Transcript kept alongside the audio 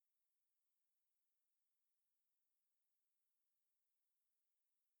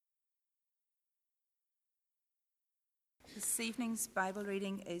This evening's Bible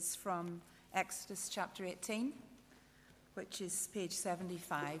reading is from Exodus chapter 18, which is page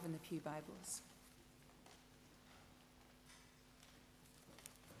 75 in the Pew Bibles.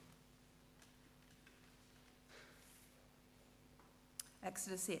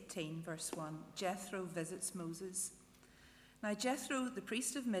 Exodus 18, verse 1, Jethro visits Moses. Now Jethro, the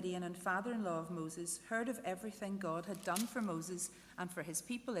priest of Midian and father-in-law of Moses, heard of everything God had done for Moses and for his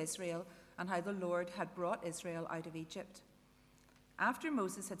people Israel, and how the Lord had brought Israel out of Egypt. After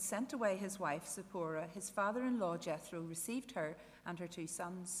Moses had sent away his wife Zipporah, his father-in-law Jethro received her and her 2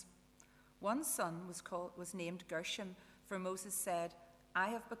 sons. One son was named Gershom, for Moses said, I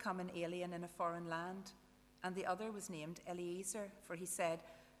have become an alien in a foreign land. And the other was named Eliezer, for he said,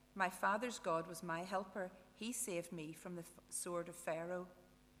 my father's God was my helper. He saved me from the sword of Pharaoh.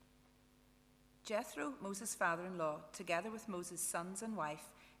 Jethro, Moses' father-in-law, together with Moses' sons and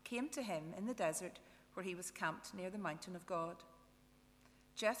wife, came to him in the desert where he was camped near the mountain of God.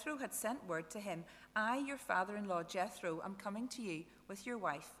 Jethro had sent word to him, I, your father-in-law Jethro, am coming to you with your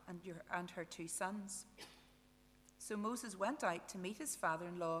wife and her 2 sons. So Moses went out to meet his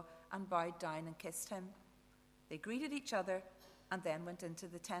father-in-law and bowed down and kissed him. They greeted each other and then went into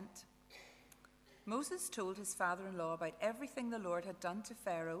the tent. Moses told his father-in-law about everything the Lord had done to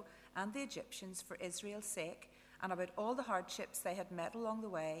Pharaoh and the Egyptians for Israel's sake, and about all the hardships they had met along the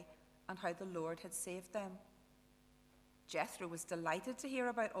way, and how the Lord had saved them. Jethro was delighted to hear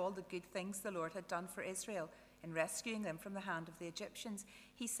about all the good things the Lord had done for Israel in rescuing them from the hand of the Egyptians.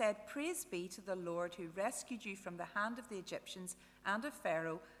 He said, Praise be to the Lord who rescued you from the hand of the Egyptians and of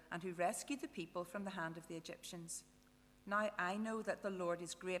Pharaoh, and who rescued the people from the hand of the Egyptians. Now I know that the Lord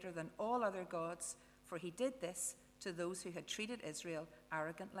is greater than all other gods, for he did this to those who had treated Israel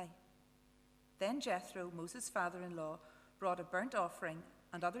arrogantly. Then Jethro, Moses' father-in-law, brought a burnt offering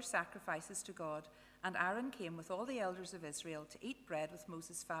and other sacrifices to God, and Aaron came with all the elders of Israel to eat bread with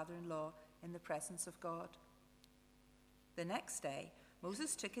Moses' father-in-law in the presence of God. The next day,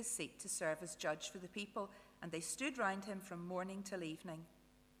 Moses took his seat to serve as judge for the people, and they stood round him from morning till evening.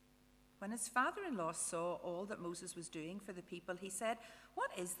 When his father-in-law saw all that Moses was doing for the people, he said, What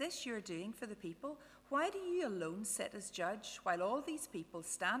is this you're doing for the people? Why do you alone sit as judge, while all these people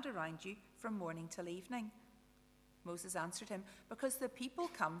stand around you from morning till evening? Moses answered him, Because the people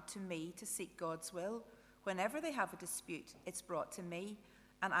come to me to seek God's will. Whenever they have a dispute, it's brought to me,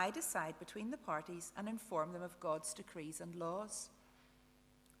 and I decide between the parties and inform them of God's decrees and laws.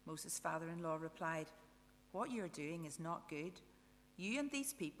 Moses' father-in-law replied, What you're doing is not good. You and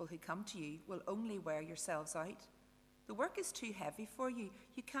these people who come to you will only wear yourselves out. The work is too heavy for you.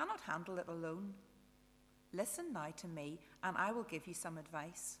 You cannot handle it alone. Listen now to me, and I will give you some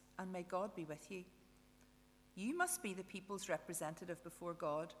advice, and may God be with you. You must be the people's representative before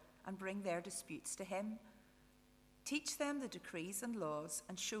God and bring their disputes to him. Teach them the decrees and laws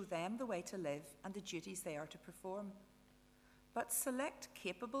and show them the way to live and the duties they are to perform. But select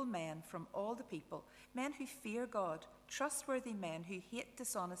capable men from all the people, men who fear God, trustworthy men who hate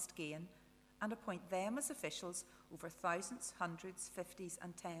dishonest gain, and appoint them as officials over thousands, hundreds, fifties,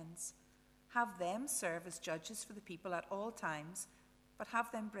 and tens. Have them serve as judges for the people at all times, but have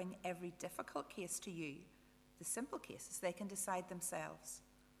them bring every difficult case to you. The simple cases they can decide themselves.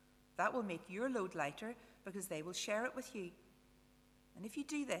 That will make your load lighter because they will share it with you. And if you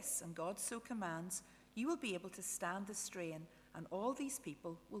do this, and God so commands, you will be able to stand the strain, and all these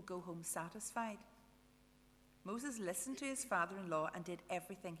people will go home satisfied. Moses listened to his father-in-law and did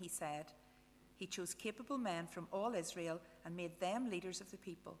everything he said. He chose capable men from all Israel and made them leaders of the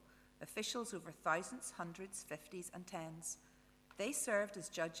people, officials over thousands, hundreds, fifties, and tens. They served as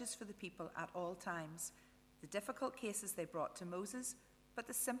judges for the people at all times. The difficult cases they brought to Moses, but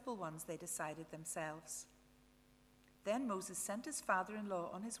the simple ones they decided themselves. Then Moses sent his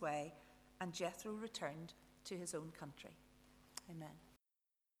father-in-law on his way, and Jethro returned to his own country. Amen.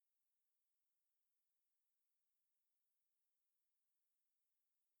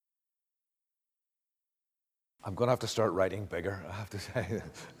 I'm going to have to start writing bigger, I have to say.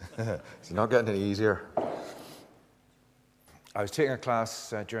 It's not getting any easier. I was taking a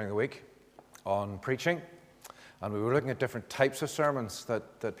class during the week on preaching, and we were looking at different types of sermons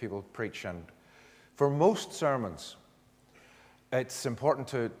that people preach. And for most sermons, it's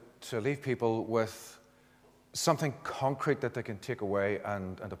important to leave people with something concrete that they can take away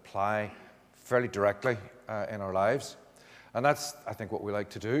and apply fairly directly in our lives. And that's, I think, what we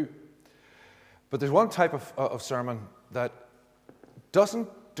like to do. But there's one type of sermon that doesn't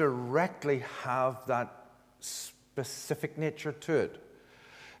directly have that specific nature to it.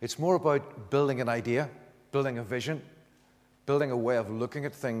 It's more about building an idea, building a vision, building a way of looking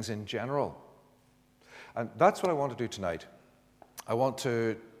at things in general. And that's what I want to do tonight. I want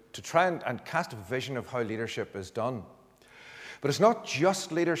to try and cast a vision of how leadership is done. But it's not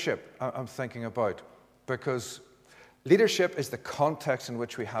just leadership I'm thinking about, because leadership is the context in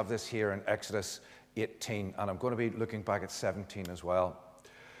which we have this here in Exodus 18, and I'm going to be looking back at 17 as well.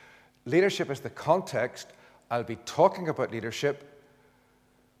 Leadership is the context. I'll be talking about leadership,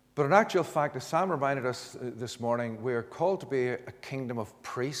 but in actual fact, as Sam reminded us this morning, we are called to be a kingdom of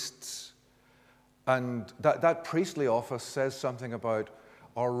priests. And that priestly office says something about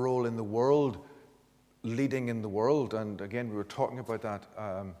our role in the world, leading in the world. And again, we were talking about that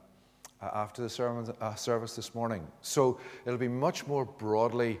after the service this morning. So it'll be much more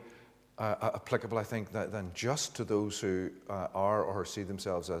broadly applicable, I think, than just to those who are or see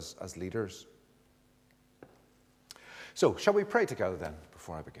themselves as leaders. So, shall we pray together then,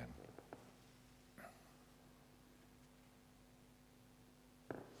 before I begin?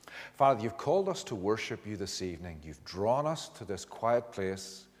 Father, you've called us to worship you this evening. You've drawn us to this quiet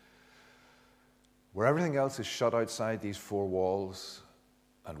place where everything else is shut outside these four walls,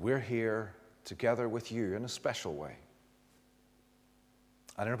 and we're here together with you in a special way.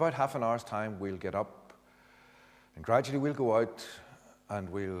 And in about half an hour's time, we'll get up, and gradually we'll go out, and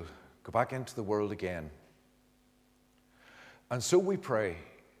we'll go back into the world again. And so we pray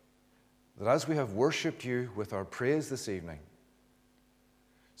that as we have worshipped you with our praise this evening,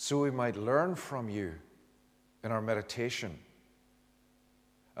 so we might learn from you in our meditation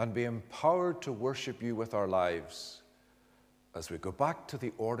and be empowered to worship you with our lives as we go back to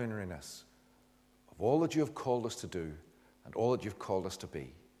the ordinariness of all that you have called us to do and all that you've called us to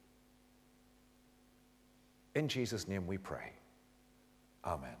be. In Jesus' name we pray.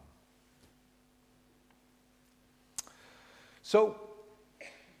 Amen. So,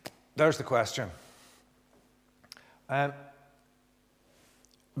 there's the question.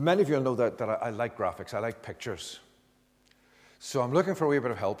 Many of you will know that I like graphics, I like pictures. So I'm looking for a wee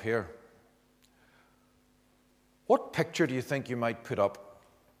bit of help here. What picture do you think you might put up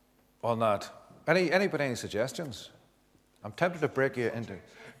on that? Anybody, any suggestions? I'm tempted to break you into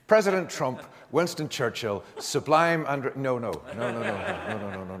President Trump, Winston Churchill, sublime and no.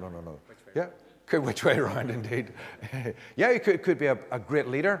 Yeah. Which way around, indeed. Yeah, it could be a great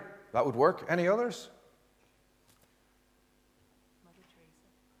leader. That would work. Any others?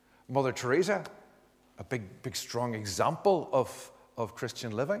 Mother Teresa, a big, strong example of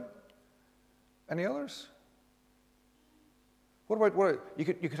Christian living. Any others? What about you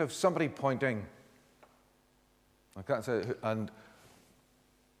could have somebody pointing, I can't say, and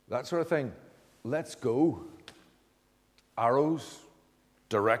that sort of thing. Let's go. Arrows,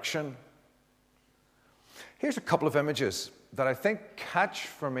 direction. Here's a couple of images that I think catch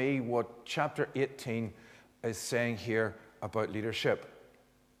for me what chapter 18 is saying here about leadership.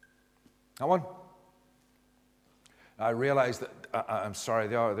 That one. I realize that, I'm sorry,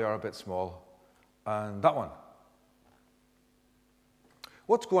 they are a bit small. And that one.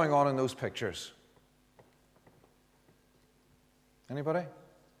 What's going on in those pictures? Anybody?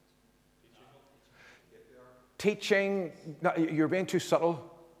 Teaching. No, you're being too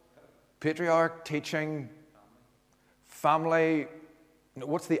subtle. Patriarch, teaching, family.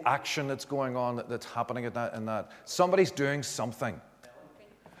 What's the action that's going on that's happening in that? Somebody's doing something.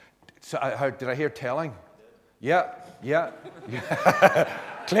 So, did I hear telling? Yeah.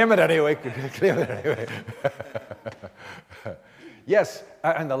 Claim it anyway. Yes,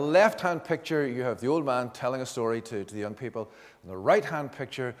 in the left-hand picture, you have the old man telling a story to the young people. In the right-hand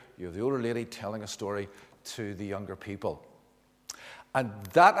picture, you have the older lady telling a story to the younger people. And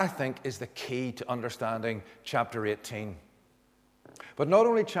that, I think, is the key to understanding chapter 18. But not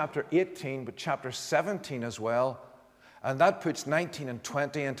only chapter 18, but chapter 17 as well. And that puts 19 and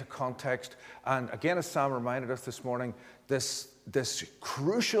 20 into context. And again, as Sam reminded us this morning, this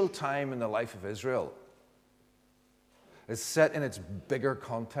crucial time in the life of Israel is set in its bigger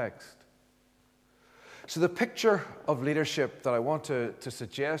context. So the picture of leadership that I want to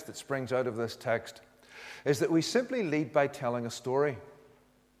suggest that springs out of this text is that we simply lead by telling a story.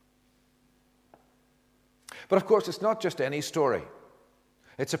 But of course, it's not just any story.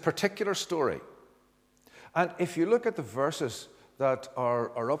 It's a particular story. And if you look at the verses that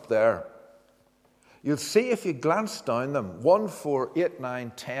are up there, you'll see if you glance down them, 1, 4, 8,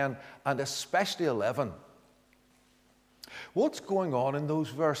 9, 10, and especially 11. What's going on in those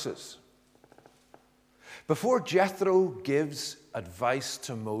verses? Before Jethro gives advice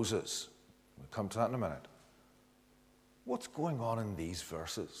to Moses, we'll come to that in a minute, what's going on in these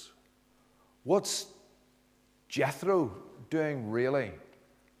verses? What's Jethro doing really?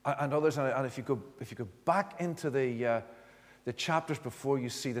 And others, and if you go back into the chapters before, you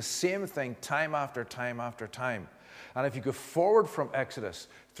see the same thing time after time after time. And if you go forward from Exodus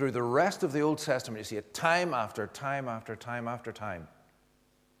through the rest of the Old Testament, you see it time after time after time after time.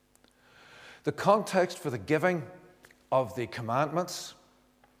 The context for the giving of the commandments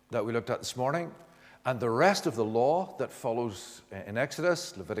that we looked at this morning and the rest of the law that follows in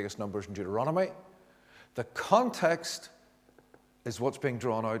Exodus, Leviticus, Numbers, and Deuteronomy, the context is what's being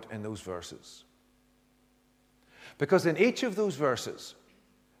drawn out in those verses. Because in each of those verses,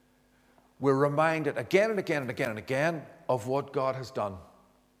 we're reminded again and again and again and again of what God has done.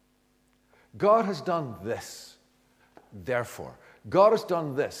 God has done this, therefore. God has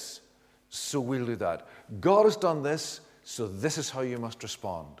done this, so we'll do that. God has done this, so this is how you must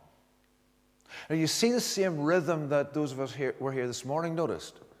respond. Now you see the same rhythm that those of us who were here this morning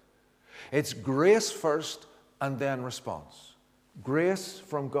noticed. It's grace first and then response. Grace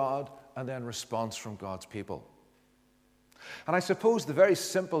from God and then response from God's people. And I suppose the very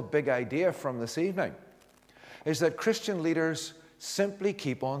simple big idea from this evening is that Christian leaders simply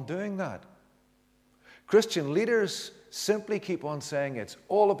keep on doing that. Christian leaders simply keep on saying it's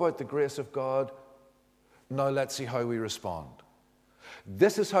all about the grace of God. Now let's see how we respond.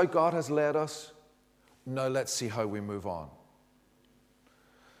 This is how God has led us. Now let's see how we move on.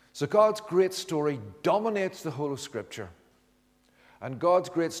 So God's great story dominates the whole of Scripture. And God's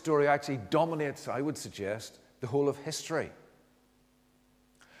great story actually dominates, I would suggest, the whole of history.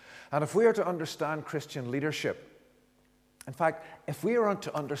 And if we are to understand Christian leadership, in fact, if we are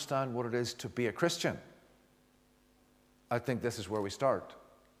to understand what it is to be a Christian, I think this is where we start.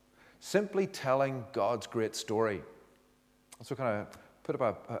 Simply telling God's great story. So can I put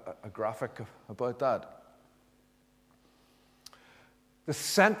up a graphic about that? The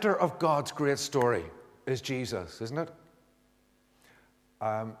center of God's great story is Jesus, isn't it?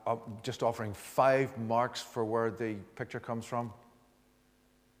 I'm just offering 5 marks for where the picture comes from.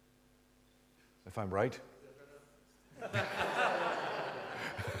 If I'm right.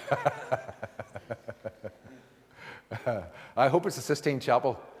 I hope it's the Sistine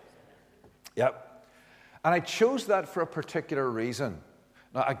Chapel. Yep. And I chose that for a particular reason.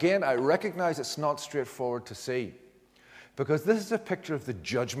 Now, again, I recognize it's not straightforward to see, because this is a picture of the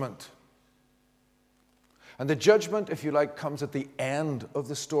judgment. And the judgment, if you like, comes at the end of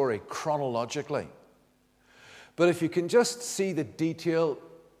the story, chronologically. But if you can just see the detail,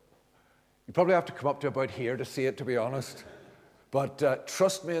 you probably have to come up to about here to see it, to be honest. But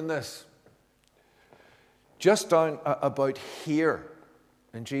trust me in this. Just down about here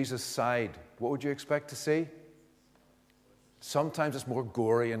in Jesus' side, what would you expect to see? Sometimes it's more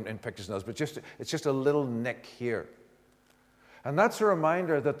gory in pictures than others, but it's just a little nick here. And that's a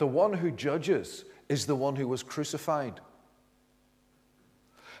reminder that the one who judges is the one who was crucified.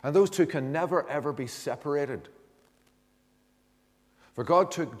 And those two can never, ever be separated. For God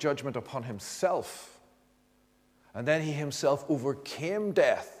took judgment upon himself, and then he himself overcame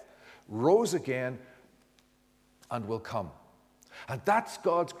death, rose again, and will come. And that's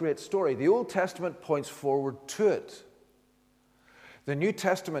God's great story. The Old Testament points forward to it. The New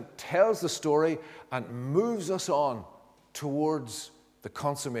Testament tells the story and moves us on towards the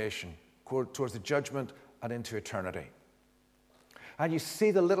consummation, towards the judgment and into eternity. And you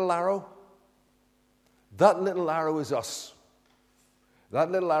see the little arrow? That little arrow is us.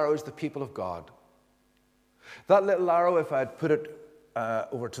 That little arrow is the people of God. That little arrow, if I had put it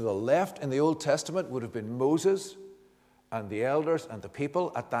over to the left in the Old Testament, would have been Moses and the elders and the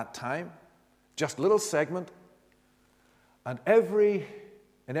people at that time. Just a little segment. And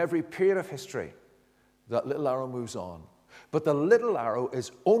in every period of history, that little arrow moves on. But the little arrow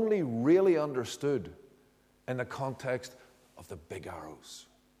is only really understood in the context of the big arrows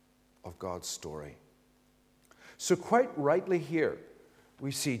of God's story. So quite rightly here,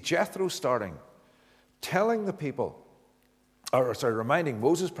 we see Jethro starting, telling the people, reminding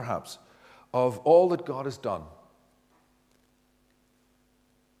Moses perhaps, of all that God has done.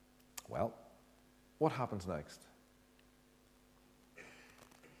 Well, what happens next?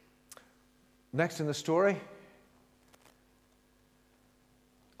 Next in the story,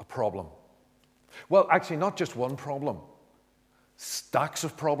 a problem. Well, actually, not just one problem. Stacks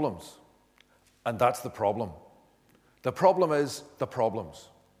of problems. And that's the problem. The problem is the problems.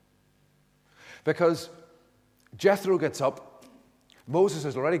 Because Jethro gets up. Moses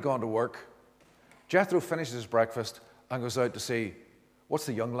has already gone to work. Jethro finishes his breakfast and goes out to see, what's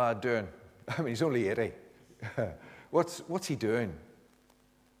the young lad doing? I mean, he's only 80. What's he doing?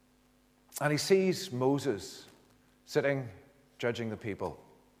 And he sees Moses sitting, judging the people.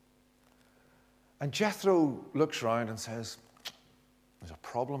 And Jethro looks around and says, there's a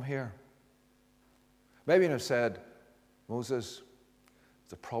problem here. Maybe he'd have said, Moses,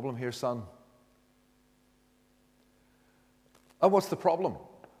 there's a problem here, son. And what's the problem?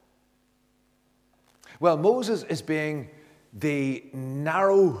 Well, Moses is being the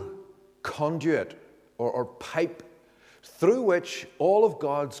narrow conduit or pipe through which all of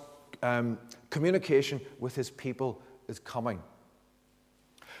God's communication with his people is coming.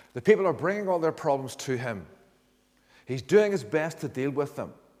 The people are bringing all their problems to him. He's doing his best to deal with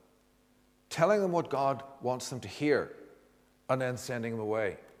them, telling them what God wants them to hear, and then sending them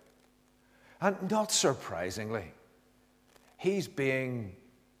away. And not surprisingly, he's being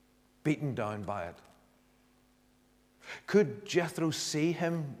beaten down by it. Could Jethro see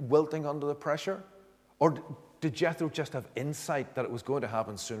him wilting under the pressure? Or did Jethro just have insight that it was going to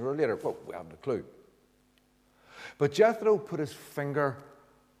happen sooner or later? Well, we haven't a clue. But Jethro put his finger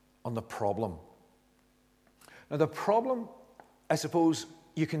on the problem. Now, the problem, I suppose,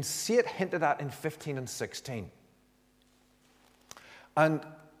 you can see it hinted at in 15 and 16. And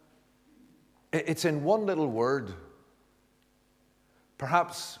it's in one little word,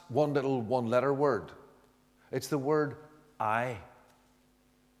 perhaps one little one-letter word. It's the word I.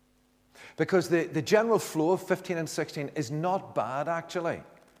 Because the general flow of 15 and 16 is not bad, actually. And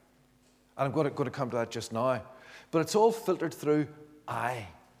I'm going to come to that just now. But it's all filtered through I,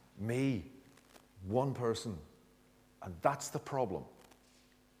 me, one person. And that's the problem.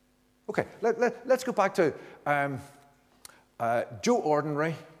 Okay, let's go back to Joe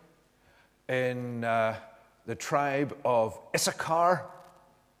Ordinary in the tribe of Issachar.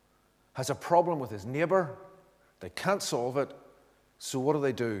 Has a problem with his neighbor. They can't solve it. So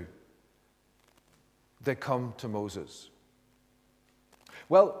what do? They come to Moses.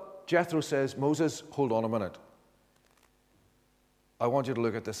 Well, Jethro says, Moses, hold on a minute. I want you to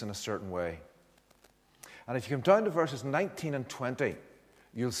look at this in a certain way. And if you come down to verses 19 and 20,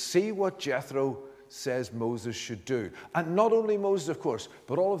 you'll see what Jethro says Moses should do. And not only Moses, of course,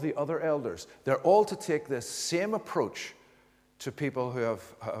 but all of the other elders. They're all to take this same approach to people who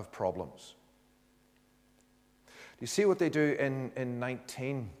have problems. Do you see what they do in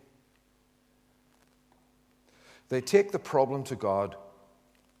 19? They take the problem to God.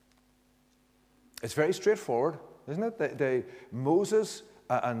 It's very straightforward, isn't it? Moses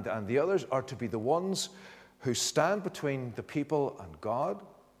and the others are to be the ones who stand between the people and God.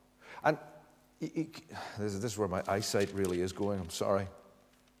 And this is where my eyesight really is going. I'm sorry.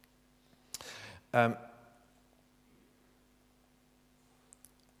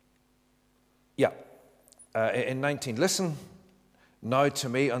 In 19, listen now to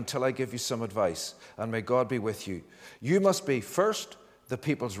me until I give you some advice, and may God be with you. You must be first the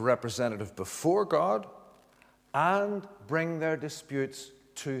people's representative before God and bring their disputes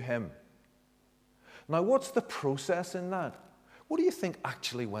to him. Now, what's the process in that? What do you think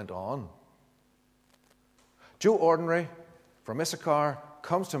actually went on? Joe Ordinary from Issachar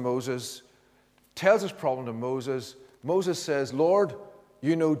comes to Moses, tells his problem to Moses. Moses says, Lord,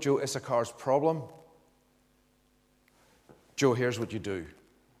 you know Joe Issachar's problem. Joe, here's what you do.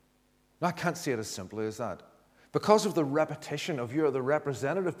 Now, I can't see it as simply as that. Because of the repetition of you're the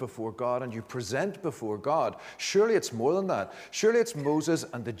representative before God and you present before God, surely it's more than that. Surely it's Moses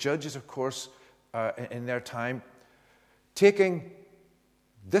and the judges, of course, in their time, taking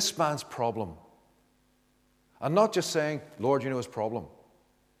this man's problem and not just saying, Lord, you know his problem,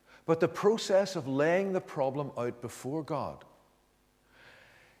 but the process of laying the problem out before God.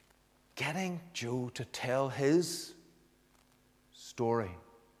 Getting Joe to tell his story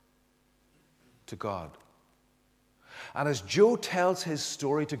to God. And as Joe tells his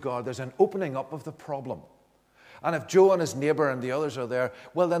story to God, there's an opening up of the problem. And if Joe and his neighbor and the others are there,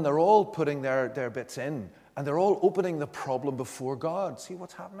 well, then they're all putting their bits in, and they're all opening the problem before God. See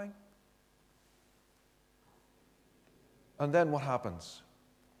what's happening? And then what happens?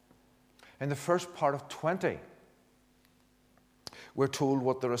 In the first part of 20, we're told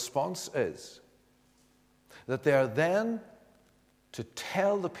what the response is. That they are then to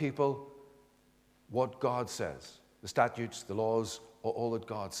tell the people what God says. The statutes, the laws, all that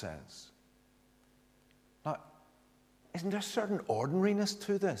God says. Now, isn't there a certain ordinariness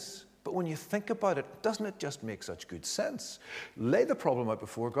to this? But when you think about it, doesn't it just make such good sense? Lay the problem out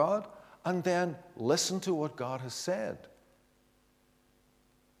before God and then listen to what God has said.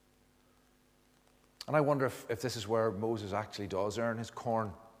 And I wonder if this is where Moses actually does earn his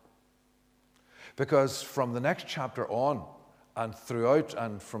corn. Because from the next chapter on, and throughout,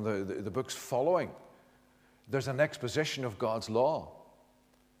 and from the books following, there's an exposition of God's law.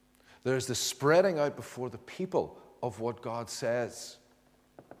 There's the spreading out before the people of what God says.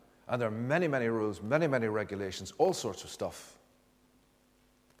 And there are many, many rules, many, many regulations, all sorts of stuff.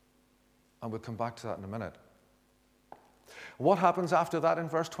 And we'll come back to that in a minute. What happens after that in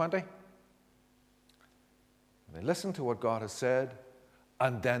verse 20? They listen to what God has said,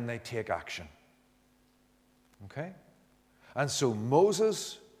 and then they take action. Okay? And so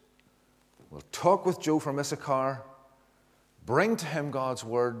Moses will talk with Joe from Issachar, bring to him God's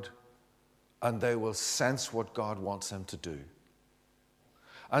word, and they will sense what God wants him to do.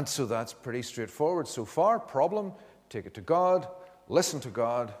 And so that's pretty straightforward. So far, problem, take it to God, listen to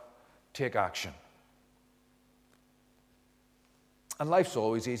God, take action. And life's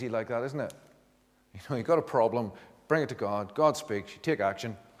always easy like that, isn't it? You've got a problem, bring it to God, God speaks, you take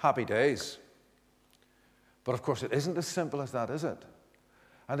action, happy days. But of course, it isn't as simple as that, is it?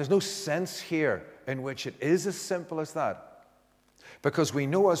 And there's no sense here in which it is as simple as that. Because we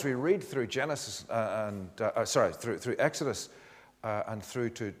know as we read through Genesis through Exodus and through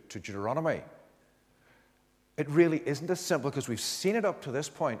to Deuteronomy, it really isn't as simple because we've seen it up to this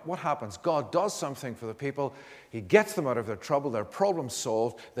point. What happens? God does something for the people. He gets them out of their trouble, their problem's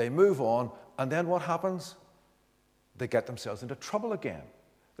solved, they move on, and then what happens? They get themselves into trouble again.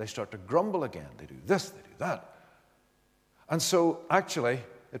 They start to grumble again. They do this, they do that. And so actually,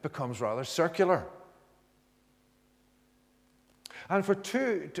 it becomes rather circular. And for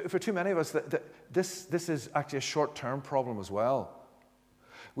too many of us, this is actually a short-term problem as well.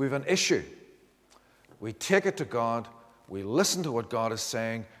 We have an issue. We take it to God, we listen to what God is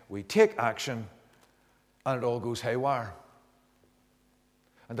saying, we take action, and it all goes haywire.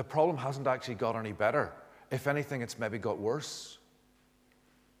 And the problem hasn't actually got any better. If anything, it's maybe got worse.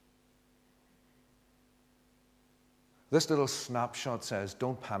 This little snapshot says,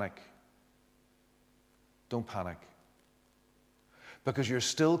 don't panic. Don't panic. Because you're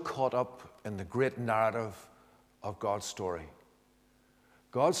still caught up in the great narrative of God's story.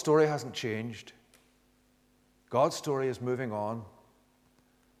 God's story hasn't changed. God's story is moving on.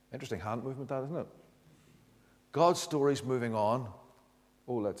 Interesting hand movement, that, isn't it? God's story is moving on.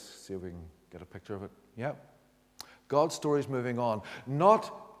 Oh, let's see if we can get a picture of it. Yeah. God's story is moving on.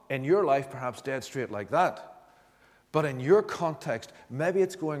 Not in your life, perhaps dead straight like that. But in your context, maybe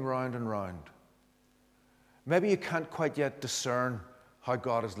it's going round and round. Maybe you can't quite yet discern how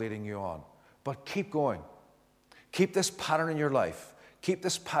God is leading you on. But keep going. Keep this pattern in your life. Keep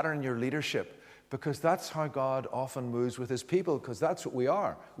this pattern in your leadership. Because that's how God often moves with his people, because that's what we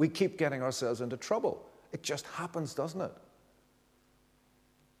are. We keep getting ourselves into trouble. It just happens, doesn't it?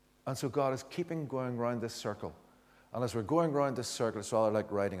 And so God is keeping going round this circle. And as we're going round this circle, it's rather like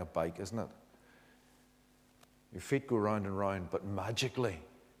riding a bike, isn't it? Your feet go round and round, but magically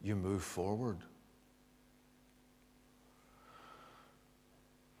you move forward.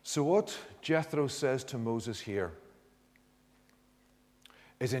 So what Jethro says to Moses here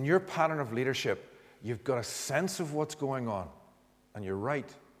is, in your pattern of leadership, you've got a sense of what's going on, and you're right.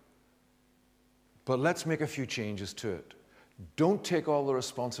 But let's make a few changes to it. Don't take all the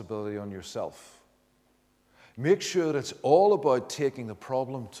responsibility on yourself. Make sure that it's all about taking the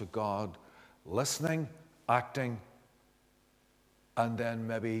problem to God, listening, acting, and then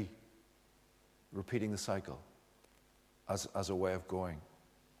maybe repeating the cycle as a way of going.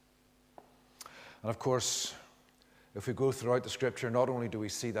 And of course, if we go throughout the scripture, not only do we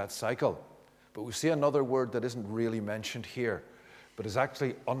see that cycle, but we see another word that isn't really mentioned here, but is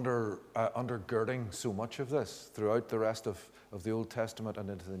actually undergirding so much of this throughout the rest of the Old Testament and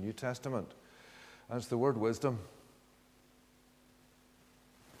into the New Testament. And it's the word wisdom.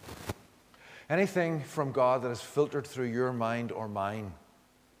 Anything from God that is filtered through your mind or mine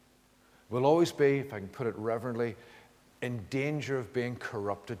will always be, if I can put it reverently, in danger of being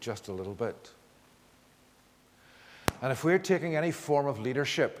corrupted just a little bit. And if we're taking any form of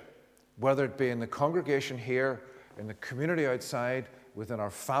leadership, whether it be in the congregation here, in the community outside, within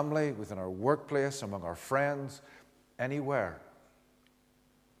our family, within our workplace, among our friends, anywhere,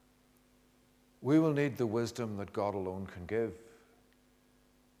 we will need the wisdom that God alone can give.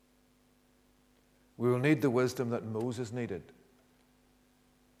 We will need the wisdom that Moses needed,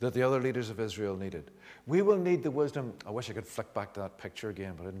 that the other leaders of Israel needed. We will need the wisdom, I wish I could flick back to that picture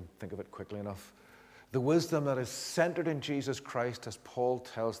again, but I didn't think of it quickly enough. The wisdom that is centered in Jesus Christ, as Paul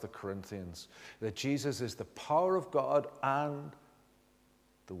tells the Corinthians, that Jesus is the power of God and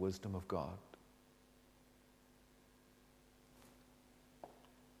the wisdom of God.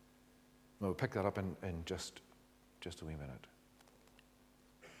 We'll pick that up in just a wee minute.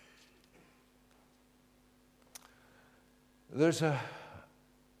 There's a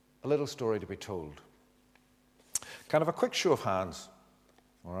little story to be told. Kind of a quick show of hands,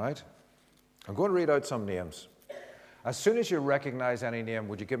 all right? I'm going to read out some names. As soon as you recognize any name,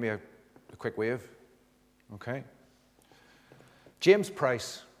 would you give me a quick wave? Okay. James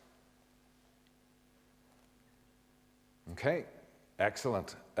Price. Okay.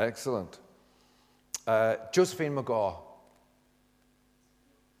 Excellent. Excellent. Josephine McGaw.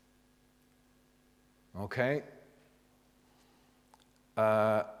 Okay.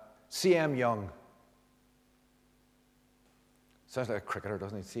 C.M. Young. Sounds like a cricketer,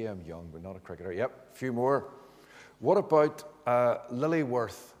 doesn't he? C.M. Young, but not a cricketer. Yep, a few more. What about Lily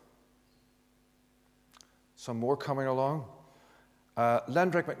Worth? Some more coming along.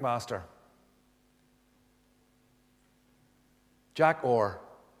 Lendrick McMaster. Jack Orr.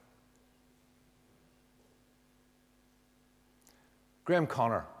 Graham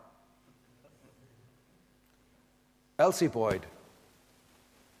Connor. Elsie Boyd.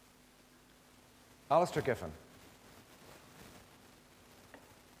 Alistair Giffen.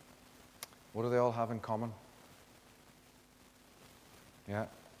 What do they all have in common? Yeah,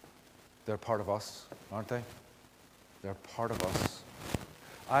 they're part of us, aren't they? They're part of us.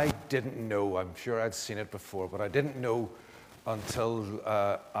 I didn't know, I'm sure I'd seen it before, but I didn't know until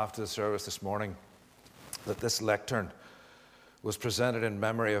after the service this morning that this lectern was presented in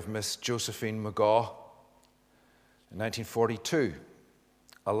memory of Miss Josephine McGaw in 1942,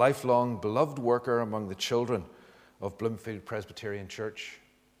 a lifelong beloved worker among the children of Bloomfield Presbyterian Church.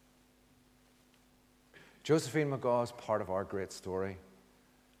 Josephine McGaw is part of our great story.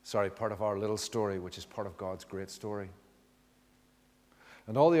 Part of our little story, which is part of God's great story.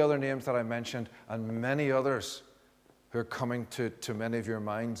 And all the other names that I mentioned, and many others who are coming to many of your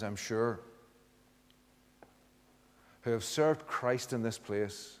minds, I'm sure, who have served Christ in this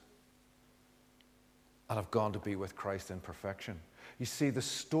place and have gone to be with Christ in perfection. You see, the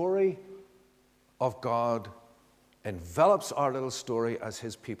story of God envelops our little story as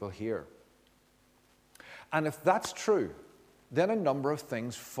his people here. And if that's true, then a number of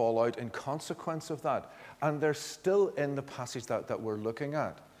things fall out in consequence of that. And they're still in the passage that we're looking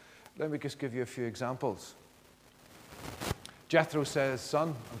at. Let me just give you a few examples. Jethro says,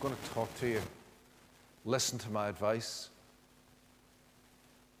 son, I'm going to talk to you. Listen to my advice.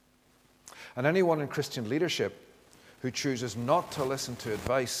 And anyone in Christian leadership who chooses not to listen to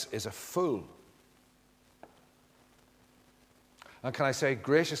advice is a fool. And can I say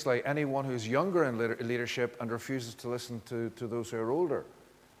graciously, anyone who's younger in leadership and refuses to listen to those who are older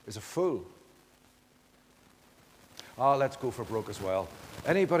is a fool. Let's go for broke as well.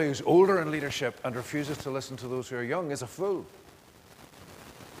 Anybody who's older in leadership and refuses to listen to those who are young is a fool.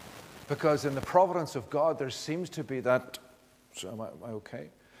 Because in the providence of God, there seems to be that, am I okay?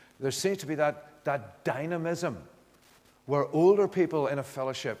 There seems to be that dynamism where older people in a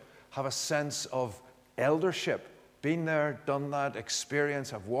fellowship have a sense of eldership. Been there, done that,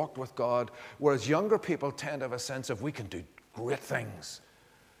 experience, have walked with God, whereas younger people tend to have a sense of we can do great things,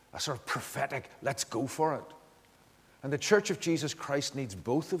 a sort of prophetic, let's go for it. And the Church of Jesus Christ needs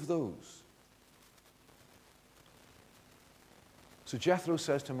both of those. So Jethro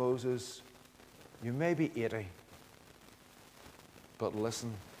says to Moses, you may be 80, but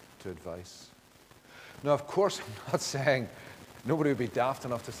listen to advice. Now, of course, I'm not saying, nobody would be daft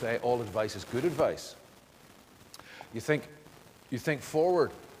enough to say all advice is good advice. You think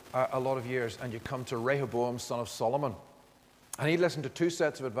forward a lot of years and you come to Rehoboam, son of Solomon. And he listened to two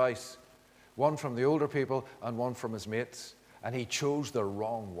sets of advice, one from the older people and one from his mates. And he chose the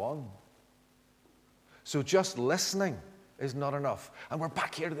wrong one. So just listening is not enough. And we're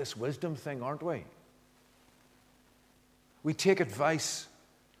back here to this wisdom thing, aren't we? We take advice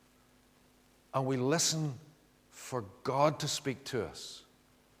and we listen for God to speak to us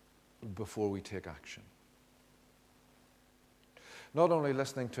before we take action. Not only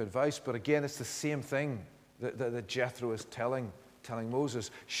listening to advice, but again, it's the same thing that Jethro is telling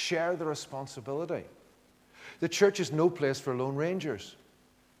Moses. Share the responsibility. The church is no place for lone rangers.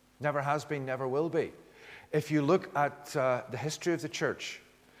 Never has been, never will be. If you look at the history of the church,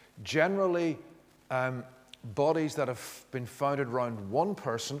 generally bodies that have been founded around one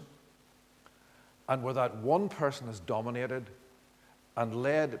person and where that one person has dominated and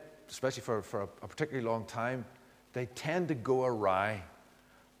led, especially for a particularly long time, they tend to go awry.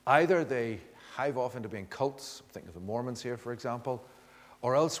 Either they hive off into being cults, think of the Mormons here, for example,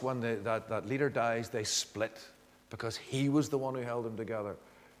 or else when that leader dies, they split because he was the one who held them together,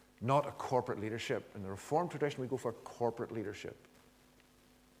 not a corporate leadership. In the Reformed tradition, we go for corporate leadership.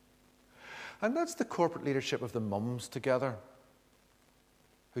 And that's the corporate leadership of the mums together,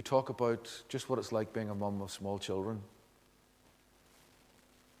 who talk about just what it's like being a mum of small children.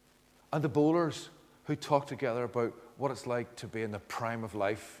 And the bowlers, who talk together about what it's like to be in the prime of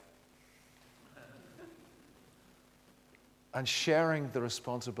life and sharing the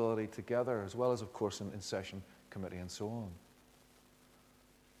responsibility together, as well as, of course, in session committee and so on.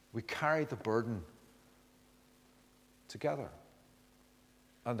 We carry the burden together.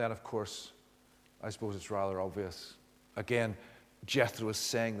 And then, of course, I suppose it's rather obvious. Again, Jethro is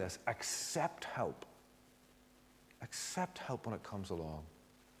saying this: accept help. Accept help when it comes along.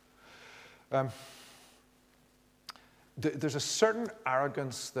 There's a certain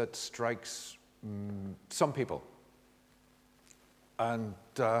arrogance that strikes some people. And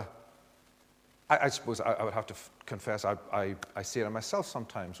I suppose I would have to confess, I see it in myself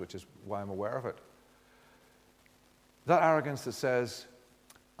sometimes, which is why I'm aware of it. That arrogance that says,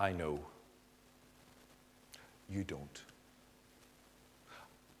 I know. You don't.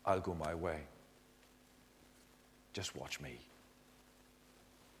 I'll go my way. Just watch me.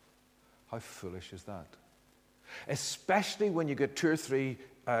 How foolish is that? Especially when you get 2 or 3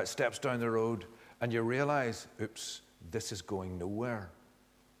 steps down the road and you realize, oops, this is going nowhere.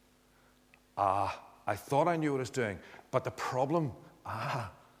 I thought I knew what I was doing, but the problem,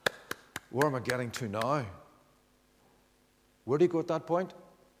 where am I getting to now? Where do you go at that point?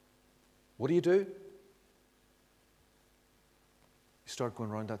 What do? You start going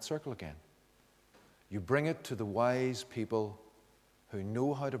around that circle again. You bring it to the wise people who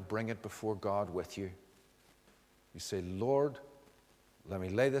know how to bring it before God with you. You say, Lord, let me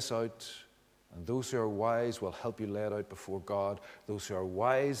lay this out, and those who are wise will help you lay it out before God. Those who are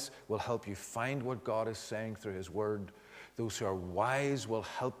wise will help you find what God is saying through His Word. Those who are wise will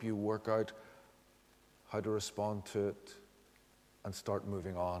help you work out how to respond to it and start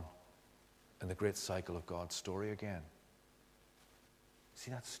moving on in the great cycle of God's story again.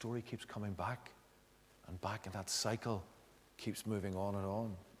 See, that story keeps coming back, and that cycle keeps moving on and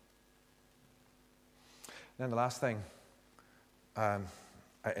on. Then the last thing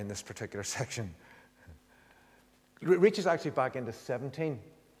in this particular section reaches actually back into 17.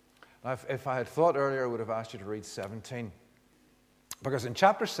 Now, if I had thought earlier, I would have asked you to read 17. Because in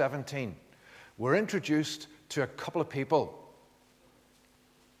chapter 17, we're introduced to a couple of people.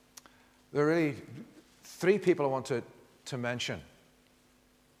 There are really 3 people I want to mention.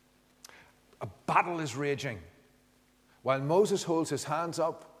 A battle is raging. While Moses holds his hands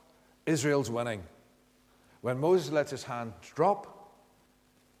up, Israel's winning. When Moses lets his hand drop,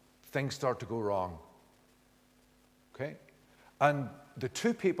 things start to go wrong. Okay? And the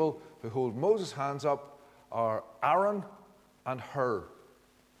 2 people who hold Moses' hands up are Aaron and Hur.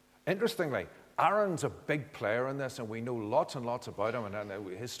 Interestingly, Aaron's a big player in this, and we know lots and lots about him,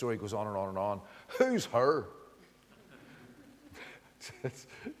 and his story goes on and on and on. Who's Hur?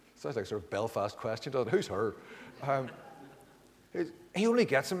 Sounds like a sort of Belfast question, doesn't it? Who's Hur? He only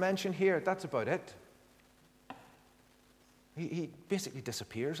gets a mention here. That's about it. He basically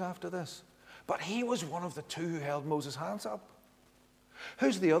disappears after this. But he was one of the 2 who held Moses' hands up.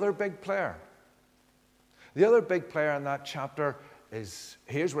 Who's the other big player? The other big player in that chapter is,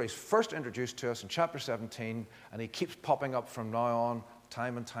 here's where he's first introduced to us in chapter 17, and he keeps popping up from now on,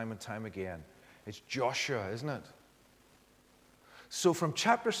 time and time and time again. It's Joshua, isn't it? So from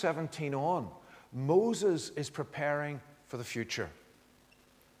chapter 17 on, Moses is preparing for the future.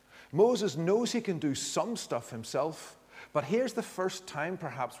 Moses knows he can do some stuff himself, but here's the first time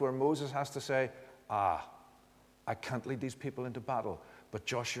perhaps where Moses has to say, I can't lead these people into battle, but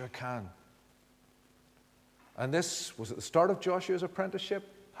Joshua can. And this was at the start of Joshua's apprenticeship.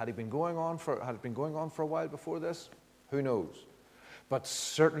 Had it been going on for a while before this? Who knows? But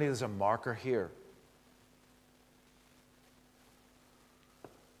certainly there's a marker here.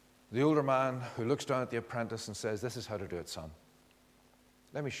 The older man who looks down at the apprentice and says, this is how to do it, son.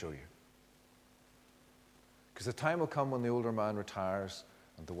 Let me show you. Because the time will come when the older man retires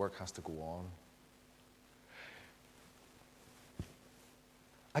and the work has to go on.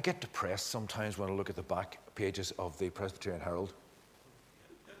 I get depressed sometimes when I look at the back pages of the Presbyterian Herald.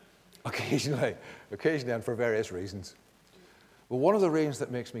 Occasionally, and for various reasons. Well, one of the reasons that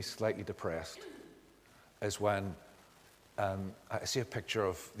makes me slightly depressed is when I see a picture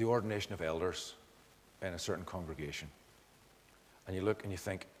of the ordination of elders in a certain congregation. And you look and you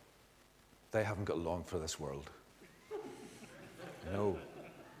think, they haven't got long for this world. No.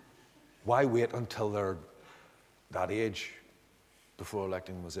 Why wait until they're that age before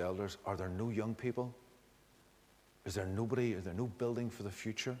electing them as elders? Are there no young people? Is there no building for the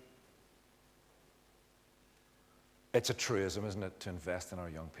future? It's a truism, isn't it, to invest in our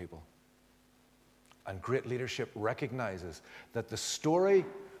young people. And great leadership recognizes that the story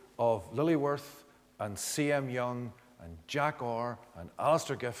of Lillywworth and C.M. Young and Jack Orr and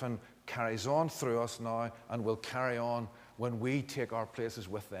Alistair Giffen carries on through us now and will carry on when we take our places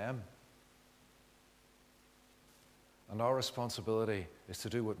with them. And our responsibility is to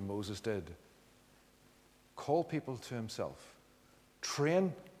do what Moses did. Call people to himself.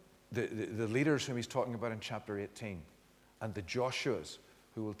 Train the leaders whom he's talking about in chapter 18 and the Joshuas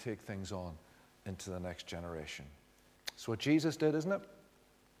who will take things on. into the next generation. It's what Jesus did, isn't it?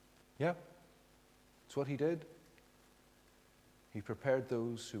 Yeah, it's what he did. He prepared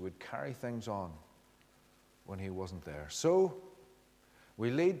those who would carry things on when he wasn't there. So, we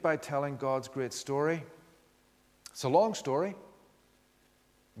lead by telling God's great story. It's a long story.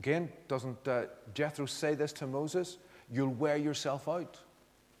 Again, doesn't Jethro say this to Moses? You'll wear yourself out.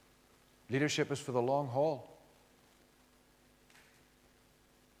 Leadership is for the long haul.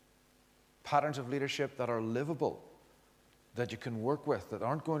 Patterns of leadership that are livable, that you can work with, that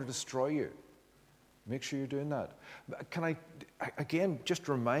aren't going to destroy you. Make sure you're doing that. Can I, again, just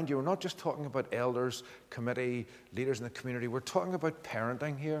remind you, we're not just talking about elders, committee, leaders in the community. We're talking about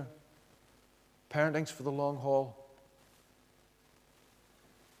parenting here. Parenting's for the long haul.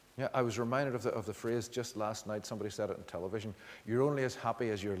 Yeah, I was reminded of the phrase just last night. Somebody said it on television. You're only as happy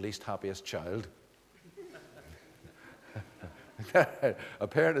as your least happiest child. A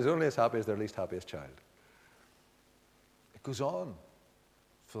parent is only as happy as their least happiest child. It goes on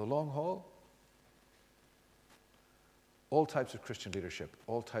for the long haul. All types of Christian leadership,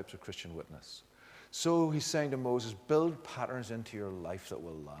 all types of Christian witness. So he's saying to Moses, build patterns into your life that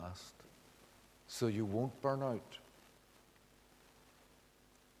will last, so you won't burn out.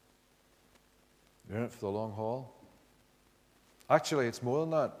 You're in it for the long haul. Actually, it's more than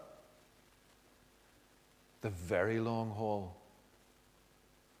that. The very long haul.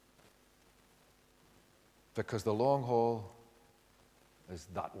 Because the long haul is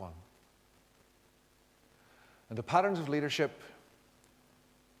that one. And the patterns of leadership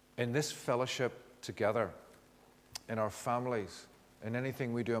in this fellowship together, in our families, in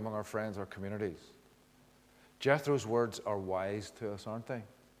anything we do among our friends, our communities. Jethro's words are wise to us, aren't they?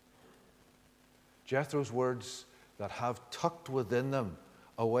 Jethro's words that have tucked within them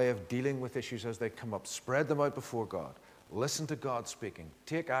a way of dealing with issues as they come up. Spread them out before God. Listen to God speaking.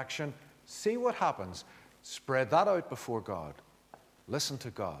 Take action. See what happens. Spread that out before God. Listen to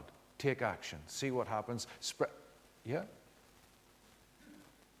God. Take action. See what happens. Yeah.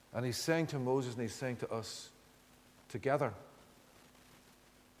 And he's saying to Moses and he's saying to us, together.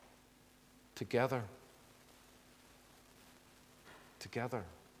 Together. Together.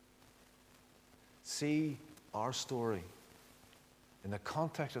 See our story in the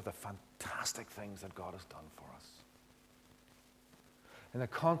context of the fantastic things that God has done for us. In the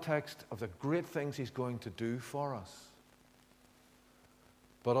context of the great things he's going to do for us.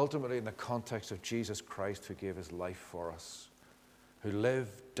 But ultimately in the context of Jesus Christ, who gave his life for us, who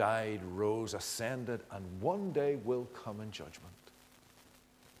lived, died, rose, ascended, and one day will come in judgment.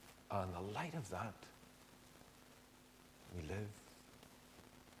 And in the light of that, we live.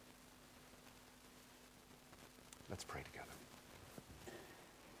 Let's pray together.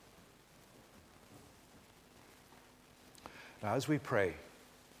 Now, as we pray,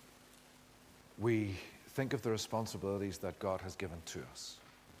 we think of the responsibilities that God has given to us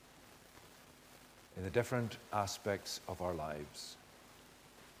in the different aspects of our lives.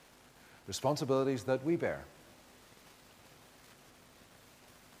 Responsibilities that we bear.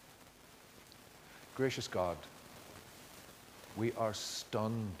 Gracious God, we are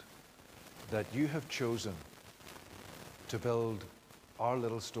stunned that you have chosen to build our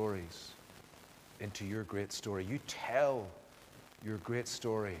little stories into your great story. You tell your great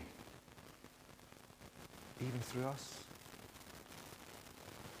story even through us.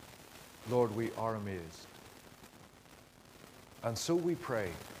 Lord, we are amazed. And so we pray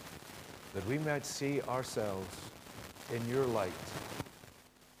that we might see ourselves in your light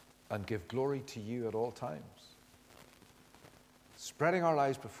and give glory to you at all times. Spreading our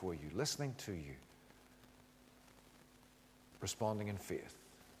lives before you, listening to you, responding in faith.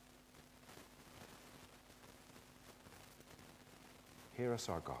 Hear us,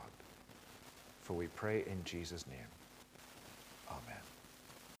 our God, for we pray in Jesus' name. Amen.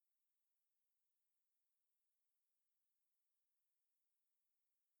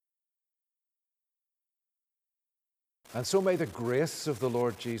 And so may the grace of the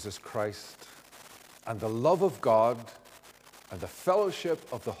Lord Jesus Christ and the love of God and the fellowship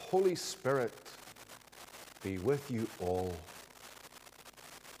of the Holy Spirit be with you all.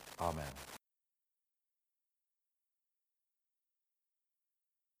 Amen.